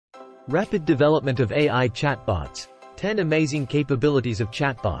Rapid development of AI chatbots. 10 amazing capabilities of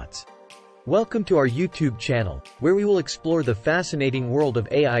chatbots. Welcome to our YouTube channel, where we will explore the fascinating world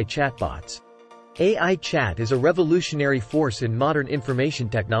of AI chatbots. AI chat is a revolutionary force in modern information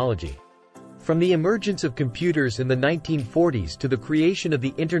technology. From the emergence of computers in the 1940s to the creation of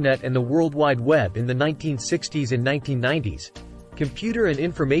the Internet and the World Wide Web in the 1960s and 1990s, computer and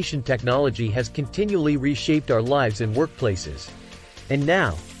information technology has continually reshaped our lives and workplaces. And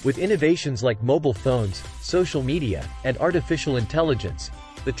now, with innovations like mobile phones, social media, and artificial intelligence,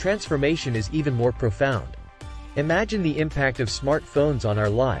 the transformation is even more profound. Imagine the impact of smartphones on our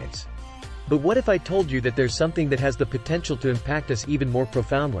lives. But what if I told you that there's something that has the potential to impact us even more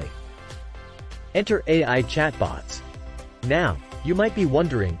profoundly? Enter AI chatbots. Now, you might be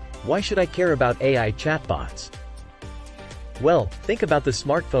wondering, why should I care about AI chatbots? Well, think about the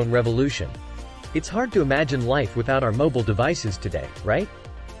smartphone revolution. It's hard to imagine life without our mobile devices today, right?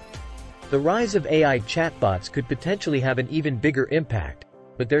 The rise of AI chatbots could potentially have an even bigger impact,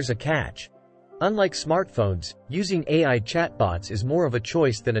 but there's a catch. Unlike smartphones, using AI chatbots is more of a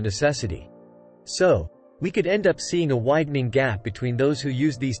choice than a necessity. So, we could end up seeing a widening gap between those who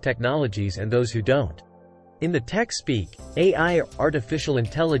use these technologies and those who don't. In the tech speak, AI, or artificial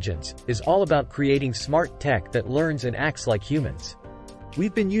intelligence, is all about creating smart tech that learns and acts like humans.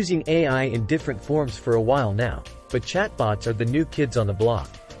 We've been using AI in different forms for a while now, but chatbots are the new kids on the block.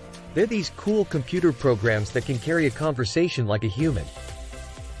 They're these cool computer programs that can carry a conversation like a human.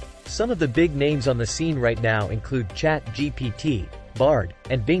 Some of the big names on the scene right now include ChatGPT, Bard,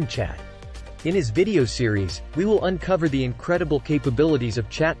 and Bing Chat. In his video series, we will uncover the incredible capabilities of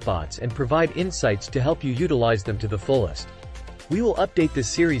chatbots and provide insights to help you utilize them to the fullest. We will update this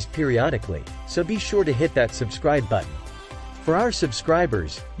series periodically, so be sure to hit that subscribe button. For our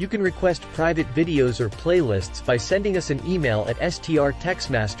subscribers, you can request private videos or playlists by sending us an email at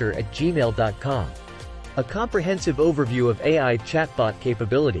strtextmaster@gmail.com. A comprehensive overview of AI chatbot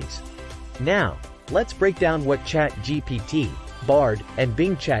capabilities. Now, let's break down what ChatGPT, Bard, and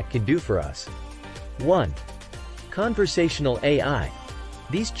Bing Chat can do for us. 1. Conversational AI.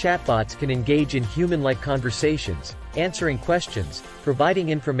 These chatbots can engage in human-like conversations, answering questions, providing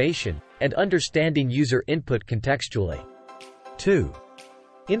information, and understanding user input contextually. 2.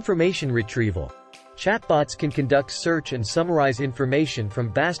 Information retrieval. Chatbots can conduct search and summarize information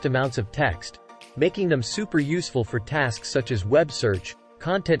from vast amounts of text, making them super useful for tasks such as web search,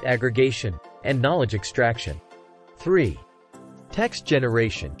 content aggregation, and knowledge extraction. 3. Text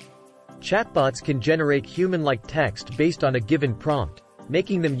generation. Chatbots can generate human-like text based on a given prompt,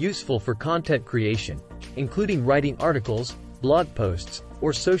 making them useful for content creation, including writing articles, blog posts,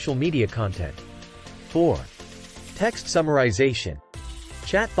 or social media content. 4. Text summarization.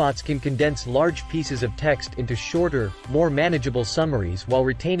 Chatbots can condense large pieces of text into shorter, more manageable summaries while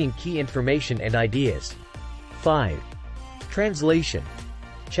retaining key information and ideas. 5. Translation.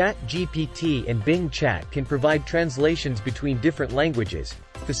 ChatGPT and Bing Chat can provide translations between different languages,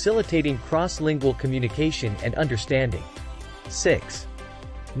 facilitating cross-lingual communication and understanding. 6.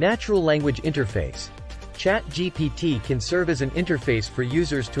 Natural language interface. ChatGPT can serve as an interface for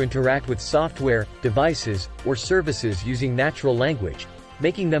users to interact with software, devices, or services using natural language,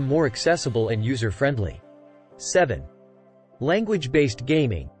 making them more accessible and user-friendly. 7. Language-based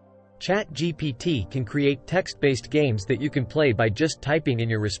gaming. ChatGPT can create text-based games that you can play by just typing in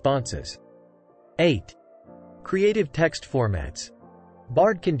your responses. 8. Creative text formats.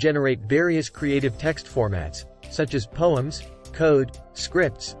 Bard can generate various creative text formats, such as poems, code,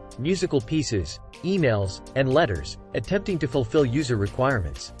 scripts, musical pieces, emails, and letters, attempting to fulfill user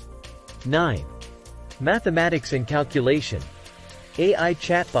requirements. 9. Mathematics and calculation. AI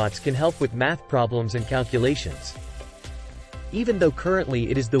chatbots can help with math problems and calculations. Even though currently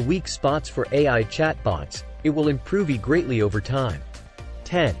it is the weak spots for AI chatbots, it will improve greatly over time.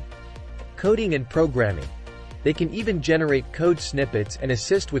 10. Coding and programming. They can even generate code snippets and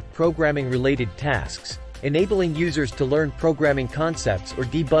assist with programming-related tasks, enabling users to learn programming concepts or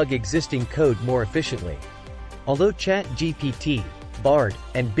debug existing code more efficiently. Although ChatGPT, Bard,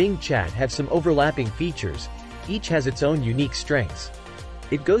 and Bing Chat have some overlapping features, each has its own unique strengths.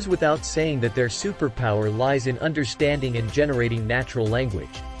 It goes without saying that their superpower lies in understanding and generating natural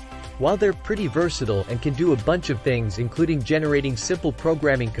language. While they're pretty versatile and can do a bunch of things including generating simple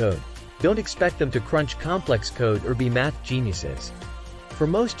programming code, don't expect them to crunch complex code or be math geniuses. For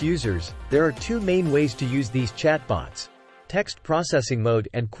most users, there are two main ways to use these chatbots: text processing mode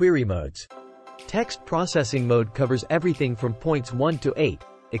and query modes. Text processing mode covers everything from points 1 to 8,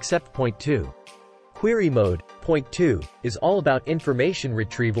 except point 2. Query mode, point 2, is all about information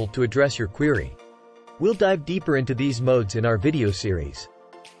retrieval to address your query. We'll dive deeper into these modes in our video series.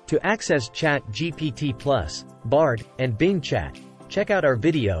 To access ChatGPT Plus, Bard, and Bing Chat, check out our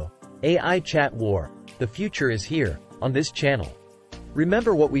video, AI Chat War, The Future is Here, on this channel.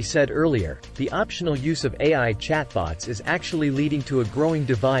 Remember what we said earlier, the optional use of AI chatbots is actually leading to a growing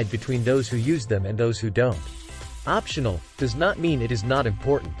divide between those who use them and those who don't. Optional does not mean it is not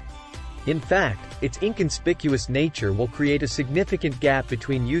important. In fact, its inconspicuous nature will create a significant gap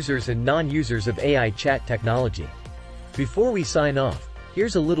between users and non-users of AI chat technology. Before we sign off,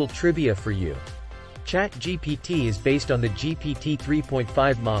 here's a little trivia for you. ChatGPT is based on the GPT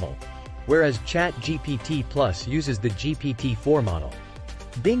 3.5 model, whereas ChatGPT Plus uses the GPT-4 model.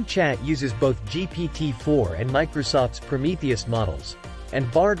 Bing Chat uses both GPT-4 and Microsoft's Prometheus models,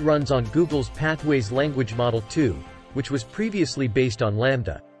 and Bard runs on Google's Pathways language model 2, which was previously based on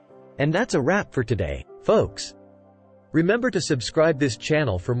Lambda. And that's a wrap for today, folks. Remember to subscribe this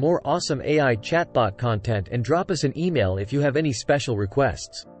channel for more awesome AI chatbot content and drop us an email if you have any special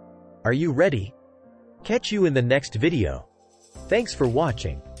requests. Are you ready? Catch you in the next video. Thanks for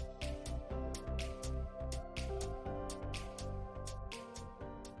watching.